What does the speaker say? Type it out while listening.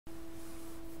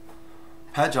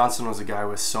Pat Johnston was a guy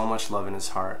with so much love in his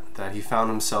heart that he found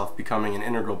himself becoming an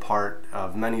integral part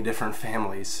of many different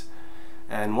families.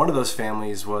 And one of those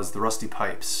families was the Rusty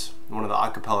Pipes, one of the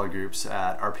a cappella groups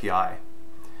at RPI.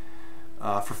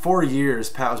 For 4 years,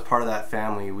 Pat was part of that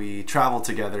family. We traveled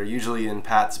together, usually in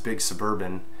Pat's big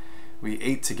Suburban. We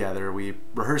ate together, we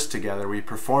rehearsed together, we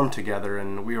performed together,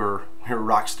 and we were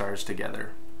rock stars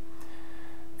together.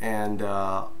 And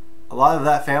a lot of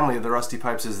that family of the Rusty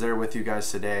Pipes is there with you guys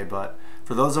today, but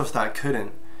for those of us that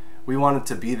couldn't, we wanted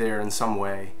to be there in some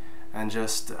way and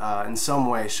just in some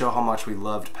way show how much we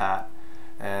loved Pat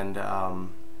and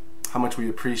how much we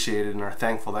appreciated and are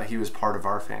thankful that he was part of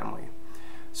our family.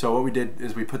 So what we did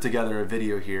is we put together a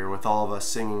video here with all of us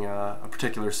singing a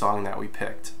particular song that we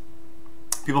picked.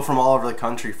 People from all over the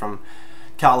country, from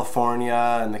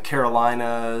California and the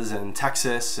Carolinas and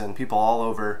Texas, and people all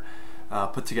over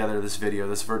put together this video,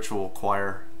 this virtual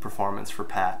choir performance for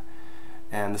Pat.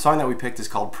 And the song that we picked is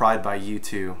called Pride by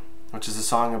U2, which is a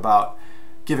song about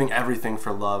giving everything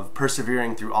for love,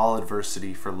 persevering through all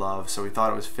adversity for love. So we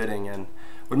thought it was fitting, and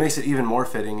what makes it even more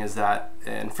fitting is that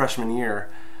in freshman year,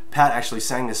 Pat actually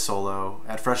sang this solo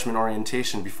at freshman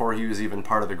orientation before he was even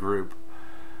part of the group.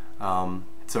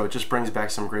 So it just brings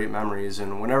back some great memories,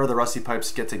 and whenever the Rusty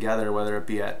Pipes get together, whether it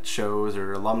be at shows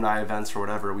or alumni events or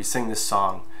whatever, we sing this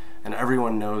song, and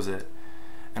everyone knows it.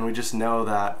 And we just know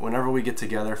that whenever we get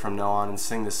together from now on and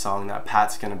sing this song, that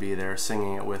Pat's going to be there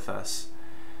singing it with us.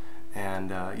 And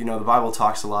you know, the Bible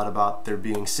talks a lot about there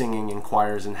being singing in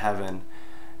choirs in heaven,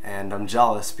 and I'm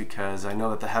jealous because I know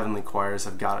that the heavenly choirs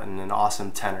have gotten an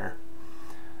awesome tenor.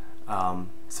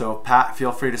 So Pat,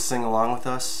 feel free to sing along with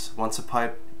us. Once a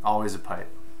pipe, always a pipe.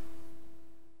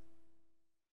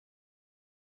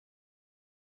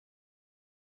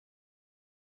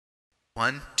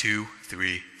 One, two,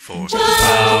 three, four.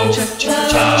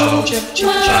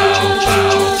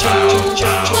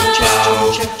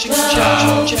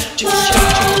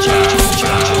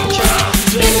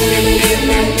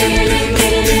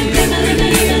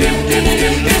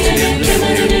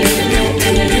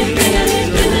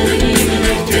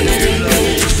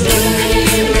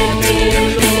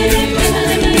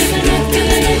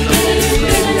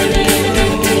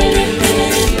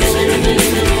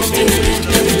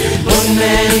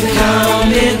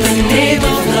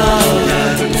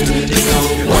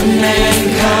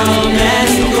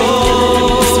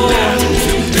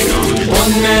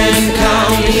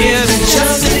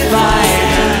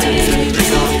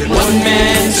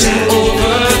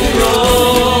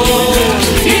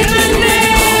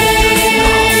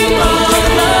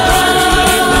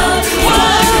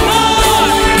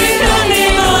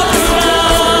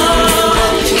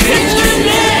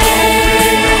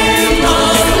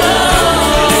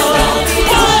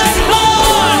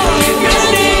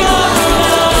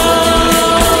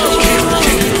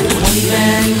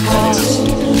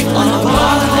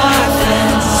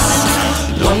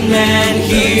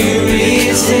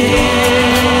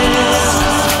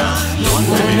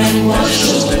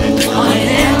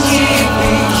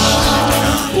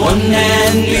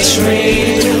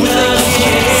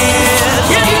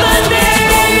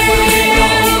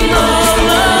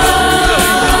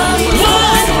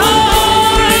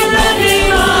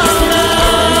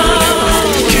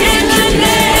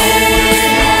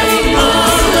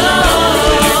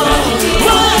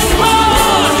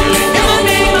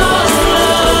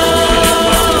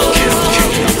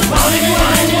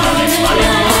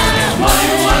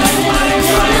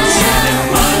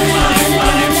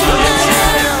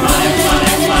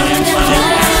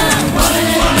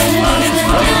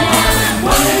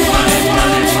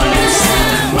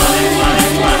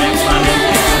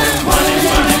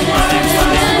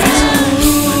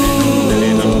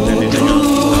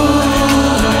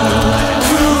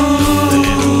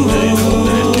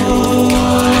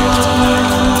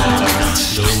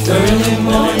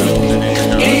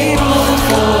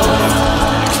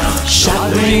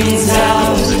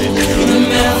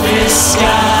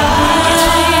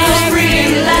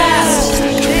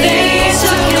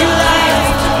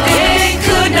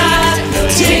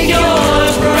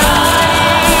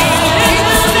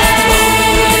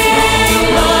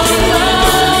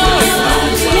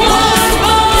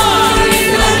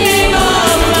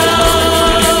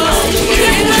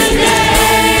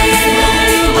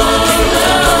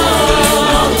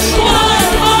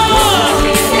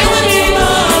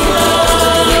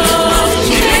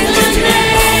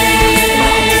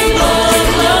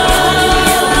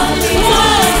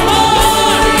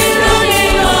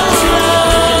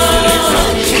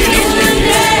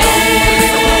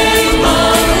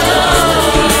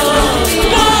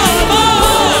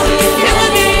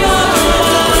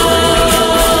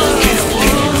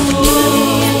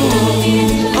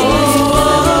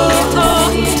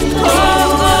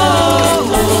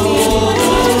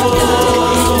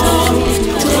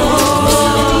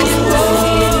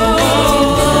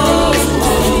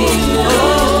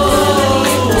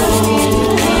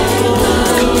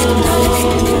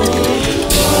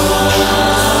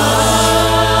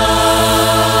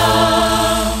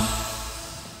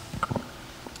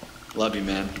 Love you,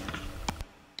 man.